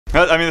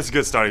I mean, it's a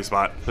good starting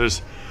spot.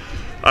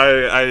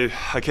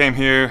 I came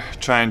here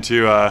trying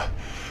to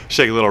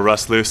shake a little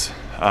rust loose.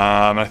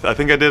 I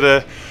think I did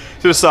a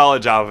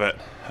solid job of it.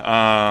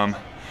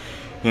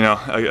 You know,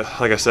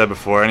 like I said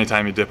before,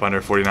 anytime you dip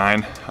under 49,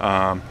 you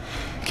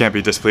can't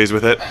be displeased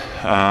with it.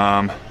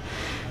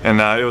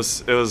 It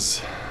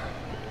was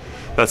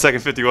that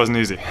second 50 wasn't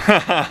easy.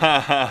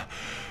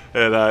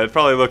 It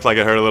probably looked like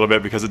it hurt a little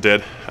bit because it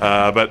did,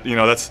 but you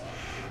know, that's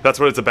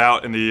what it's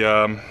about in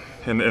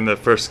the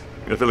first,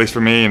 at least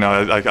for me. You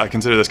know, I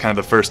consider this kind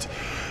of the first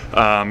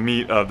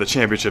meet of the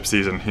championship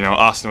season. You know,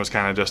 Austin was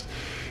kind of just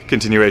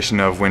continuation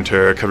of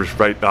winter, covered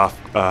right off,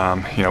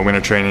 you know,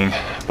 winter training,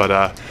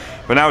 but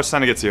now it's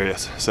time to get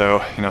serious.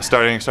 So, you know,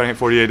 starting at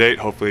 48.8,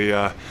 hopefully,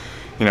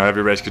 you know,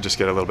 every race could just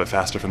get a little bit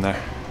faster from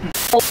there.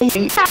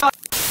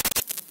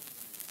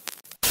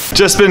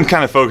 Just been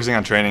kind of focusing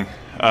on training.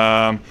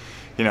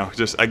 You know,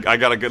 just I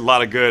got a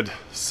lot of good,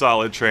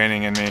 solid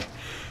training in me.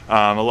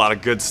 A lot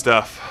of good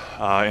stuff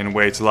in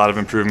weights, a lot of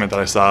improvement that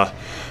I saw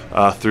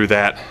through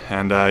that,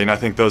 and you know, I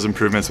think those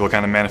improvements will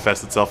kind of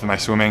manifest itself in my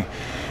swimming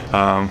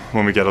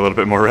when we get a little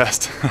bit more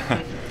rest.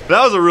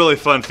 That was a really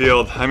fun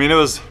field. I mean, it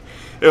was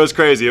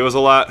crazy. It was a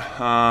lot.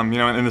 You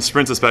know, in the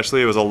sprints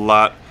especially, it was a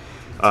lot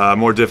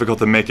more difficult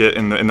to make it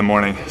in the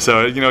morning.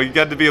 So you know, you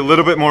got to be a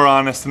little bit more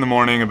honest in the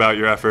morning about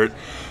your effort.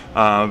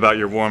 About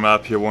your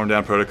warm-up, your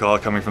warm-down protocol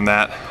coming from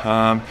that.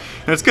 And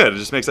it's good. It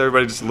just makes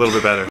everybody just a little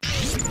bit better.